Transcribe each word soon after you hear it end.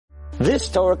This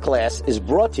Torah class is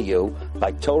brought to you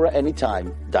by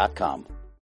TorahAnytime.com.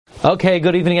 Okay,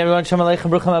 good evening everyone. Shalom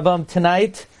Aleichem, Bruchim Abam.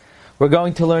 Tonight, we're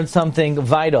going to learn something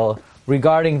vital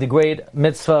regarding the great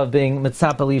mitzvah of being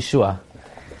Mitzapel Yeshua.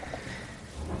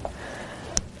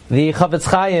 The Chafetz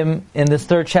Chaim in this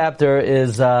third chapter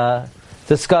is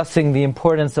discussing the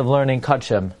importance of learning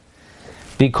Kachem.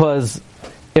 Because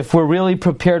if we're really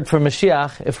prepared for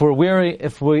Moshiach, if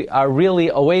we are really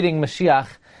awaiting Moshiach,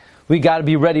 we got to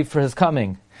be ready for His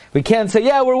coming. We can't say,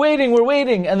 yeah, we're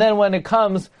waiting, and then when it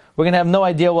comes, we're going to have no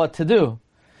idea what to do.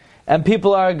 And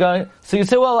people are going, so you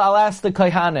say, well, I'll ask the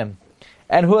Kohanim.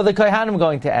 And who are the Kohanim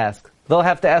going to ask? They'll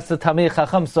have to ask the Talmidei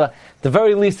Chacham, so at the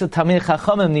very least the Talmidei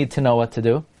Chachamim need to know what to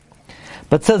do.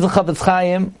 But says the Chafetz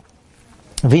Chaim,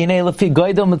 V'hinei lefi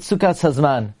goydel mitzukas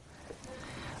hazman,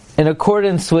 in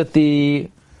accordance with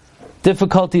the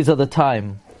difficulties of the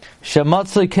time,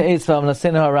 shematzli ka'etz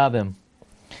v'amnaseinu harabim,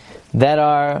 that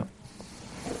are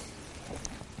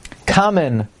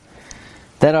common,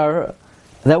 that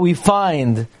we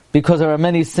find because there are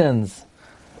many sins.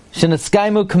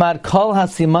 Sheniskaimu kamad kol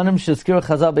hasimanim shezkiru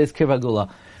chazal beis kir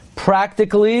v'agula.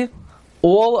 Practically,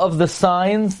 all of the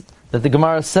signs that the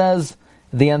Gemara says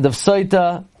at the end of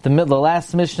Soita, the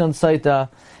last mission in Soita,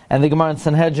 and the Gemara in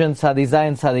Sanhedrin, Tzadi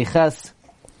Zayin, Tzadi Ches,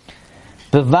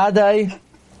 bevadai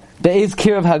beis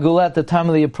kir v'agula, at the time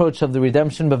of the approach of the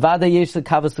redemption, bevadai yesh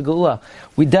lekavas hagula,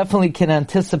 we definitely can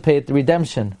anticipate the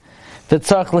redemption.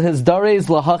 Therefore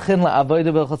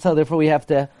we have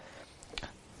to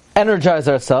energize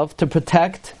ourselves to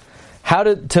protect,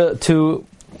 to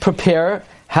prepare,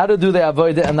 how to do the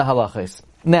avodah and the halachos.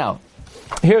 Now,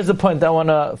 here's the point that I want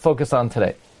to focus on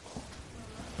today.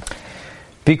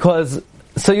 Because,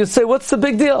 so you say, what's the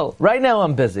big deal? Right now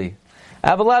I'm busy. I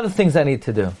have a lot of things I need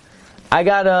to do. I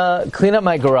gotta clean up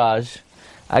my garage.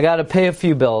 I gotta pay a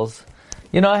few bills.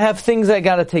 I have things I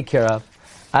gotta take care of.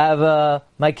 I have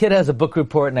my kid has a book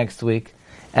report next week,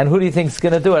 and who do you think's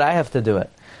going to do it? I have to do it.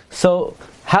 So,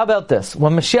 how about this?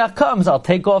 When Moshiach comes, I'll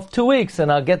take off 2 weeks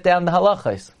and I'll get down to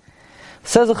halachos.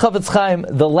 Says the Chafetz Chaim,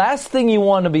 the last thing you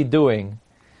want to be doing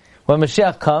when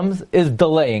Moshiach comes is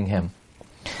delaying him.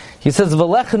 He says,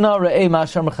 "V'lechna re'ei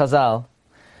ma'ashar mechazal."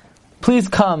 Please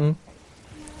come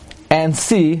and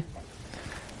see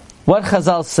what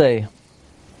Chazal say.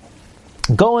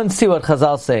 Go and see what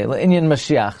Chazal say. L'inyan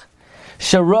Mashiach.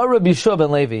 Shara Rabbi Yeshua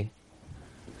ben Levi.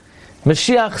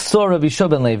 Mashiach saw Rabbi Yeshua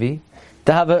ben Levi.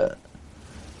 To have a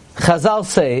Chazal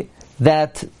say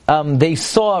that they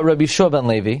saw Rabbi Yeshua ben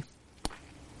Levi.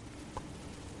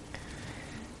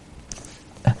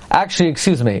 Actually,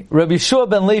 excuse me. Rabbi Yeshua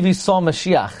ben Levi saw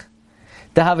Mashiach.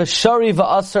 To have a shari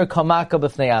va'asar kamaka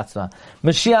b'fnei atzma.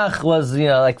 Mashiach was,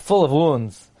 like full of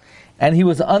wounds, and he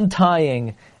was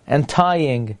untying and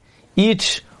tying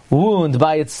each wound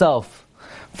by itself.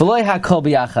 V'loi hakol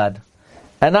b'yachad,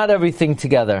 and not everything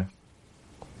together.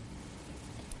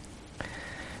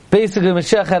 Basically,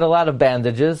 Mashiach had a lot of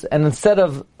bandages, and instead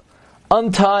of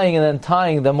untying and then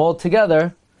tying them all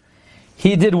together,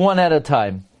 he did one at a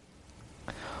time.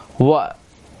 What?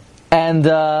 And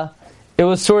it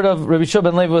was sort of, Rabbi Yeshua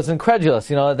ben Levi was incredulous.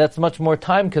 That's much more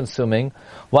time consuming.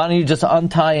 Why don't you just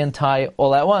untie and tie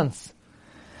all at once?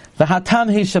 So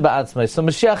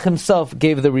Mashiach himself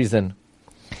gave the reason.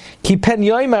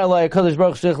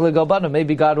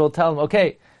 Maybe God will tell him,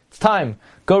 okay, it's time,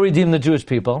 go redeem the Jewish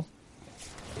people.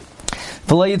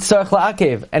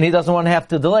 And he doesn't want to have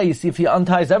to delay. You see, if he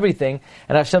unties everything,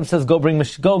 and Hashem says, go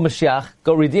Mashiach,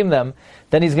 go redeem them,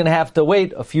 then he's going to have to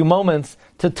wait a few moments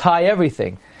to tie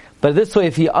everything. But this way,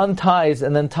 if he unties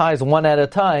and then ties one at a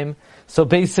time, so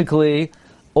basically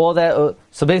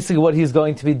what he's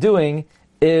going to be doing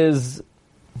is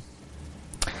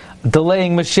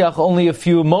delaying Mashiach only a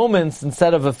few moments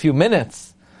instead of a few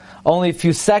minutes, only a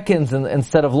few seconds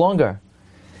instead of longer.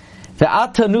 Says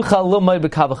the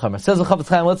Chafetz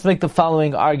Chaim, let's make the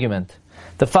following argument,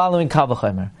 the following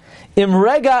kavachomer.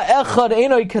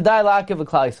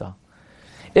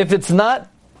 If it's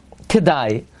not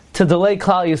kedai to delay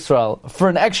Klal Yisrael for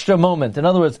an extra moment, in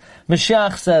other words,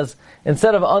 Mashiach says,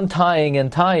 instead of untying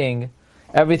and tying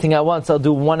everything at once, I'll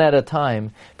do one at a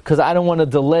time, because I don't want to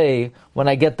delay when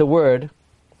I get the word.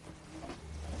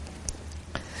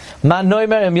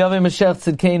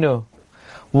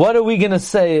 What are we going to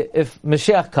say if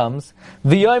Mashiach comes?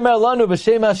 V'yomer lanu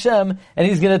b'shem Hashem, and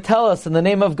he's going to tell us in the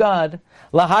name of God,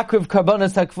 lahakriv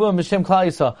karbanos hakvuim b'shem Klal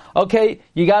Yisrael. Okay,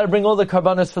 you got to bring all the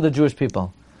karbanos for the Jewish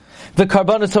people. The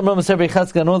karbanos from Sefer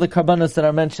Yechezkel, and all the karbanos that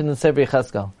are mentioned in Sefer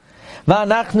Yechezkel. We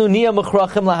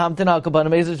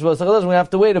have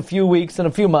to wait a few weeks and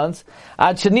a few months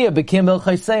until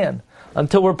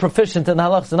we're proficient in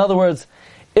halachas. In other words,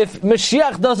 if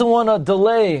Mashiach doesn't want to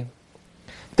delay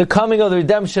the coming of the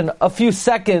redemption a few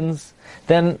seconds,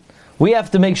 then we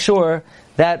have to make sure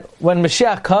that when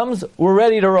Mashiach comes, we're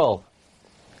ready to roll.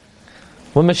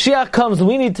 When Mashiach comes,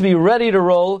 we need to be ready to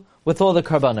roll with all the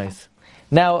karbanos.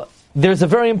 Now, there's a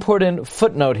very important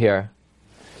footnote here.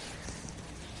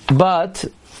 But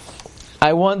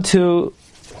I want to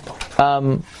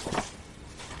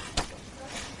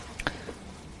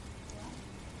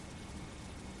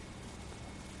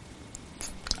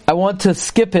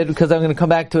skip it because I'm going to come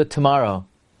back to it tomorrow.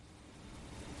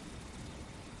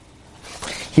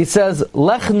 He says,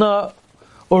 Lechna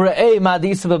ure'ei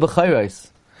ma'adisa b'chayros.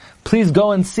 Please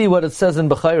go and see what it says in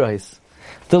B'chayros.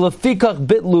 The lefikach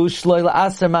bitlu shloi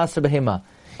la'aser maser behema.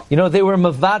 You know, they were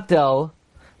mevatel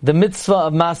the mitzvah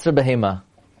of maser behema.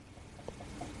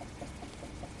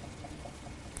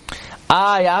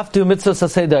 I have to mitzvah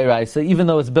sasei da'iraisa, even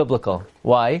though it's biblical.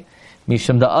 Why?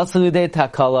 Mishum da'asal yudei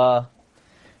takala.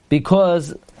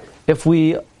 Because if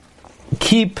we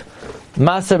keep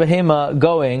maser behema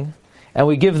going, and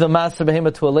we give the maser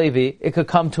behema to a Levi, it could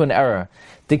come to an error.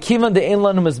 The kivan de ein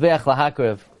lanu mizbeach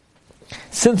lahakriv.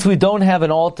 Since we don't have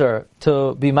an altar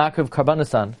to be makriv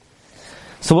karbanasan,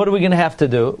 so what are we going to have to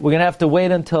do? We're going to have to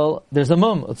wait until there's a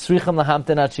mum. We're going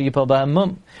to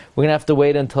have to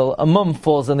wait until a mum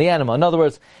falls on the animal. In other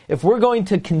words, if we're going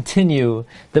to continue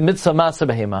the mitzvah maser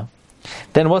behema,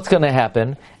 then what's going to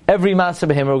happen? Every maser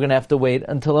behema we're going to have to wait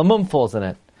until a mum falls in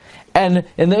it. And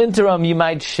in the interim, you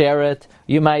might share it,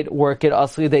 you might work it,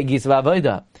 asli de gizva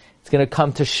avoda. It's going to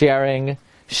come to sharing,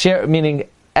 meaning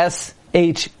shearing.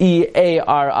 You're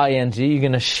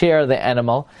going to share the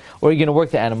animal, or you're going to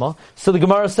work the animal. So the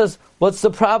Gemara says, what's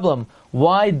the problem?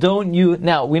 Why don't you,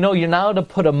 now we know you're not allowed to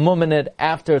put a mum in it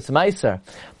after it's meiser,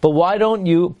 but why don't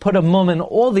you put a mum in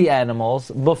all the animals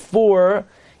while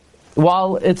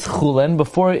it's chulin,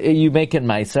 before you make it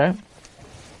meiser?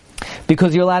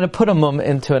 Because you're allowed to put a mum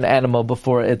into an animal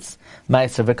before it's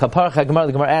meiser. The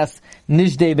Gemara asks,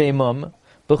 Nijdei be mum,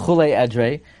 b'chulei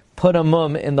edrei, put a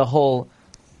mum in the whole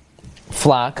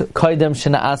flock, koidem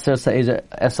shena aser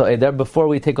eso eder, before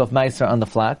we take off meiser on the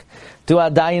flock. Du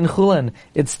adayin chulin,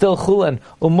 it's still chulin.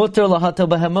 Umuter lahatel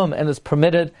b'hamum, and it's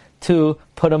permitted to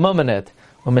put a mum in it.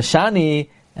 Umeshani,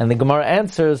 and the Gemara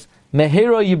answers,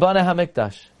 mehero yibana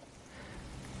hamikdash.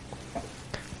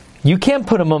 You can't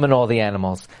put a mum in all the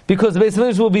animals, because the Beis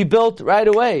Hamikdash will be built right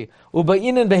away.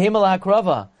 Ubayinin behema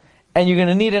lahakrava, and you're going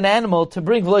to need an animal to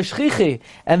bring v'lo shchichi,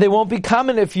 and they won't be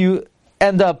common if you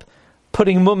end up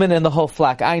putting mumin in the whole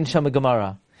flock. Ayin Shama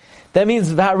Gemara. That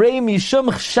means v'harei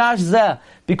mishum chshash zeh,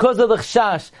 because of the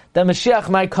chshash that Mashiach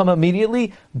might come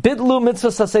immediately. Bidlu mitzvah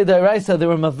sasei da'iraisa, they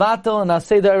were mavatel and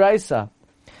asei da'iraisa.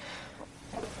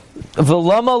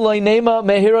 V'lama lo'inema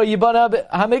mehiro yibana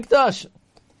hamikdash.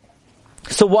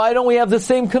 So why don't we have the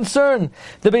same concern?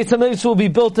 The Beis Hamikdash will be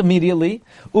built immediately.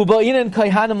 Ubayin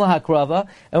kaihanim lahakrava,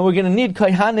 and we're going to need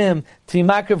kaihanim to be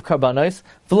makriv karbanos.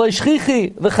 V'lo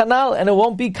shchichi v'chanal, and it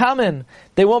won't be common.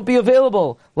 They won't be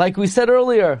available, like we said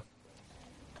earlier.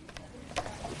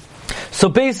 So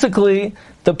basically,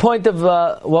 the point of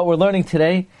what we're learning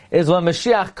today is when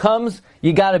Mashiach comes,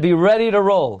 you got to be ready to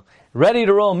roll. Ready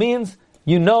to roll means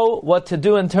you know what to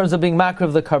do in terms of being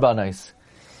makriv the karbanos.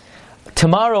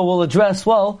 Tomorrow we'll address,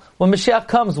 when Mashiach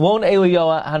comes, won't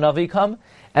Eliyahu Hanavi come?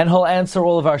 And he'll answer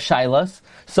all of our shailas.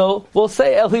 So we'll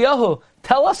say, Eliyahu,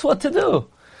 tell us what to do.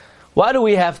 Why do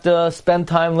we have to spend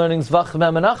time learning Zvach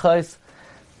Mem and Achais?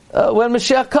 When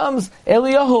Mashiach comes,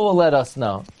 Eliyahu will let us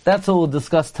know. That's what we'll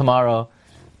discuss tomorrow.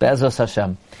 Be'ezras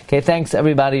Hashem. Okay, thanks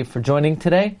everybody for joining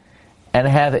today, and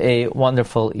have a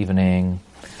wonderful evening.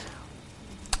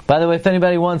 By the way, if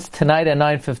anybody wants, tonight at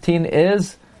 9:15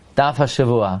 is Daf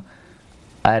HaShavua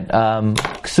at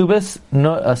Ksubis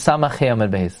Samach Yamid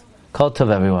Beis. Kol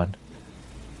Tov, everyone.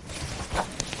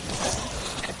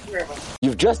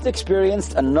 You've just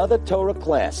experienced another Torah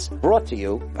class brought to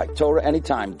you by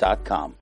TorahAnytime.com.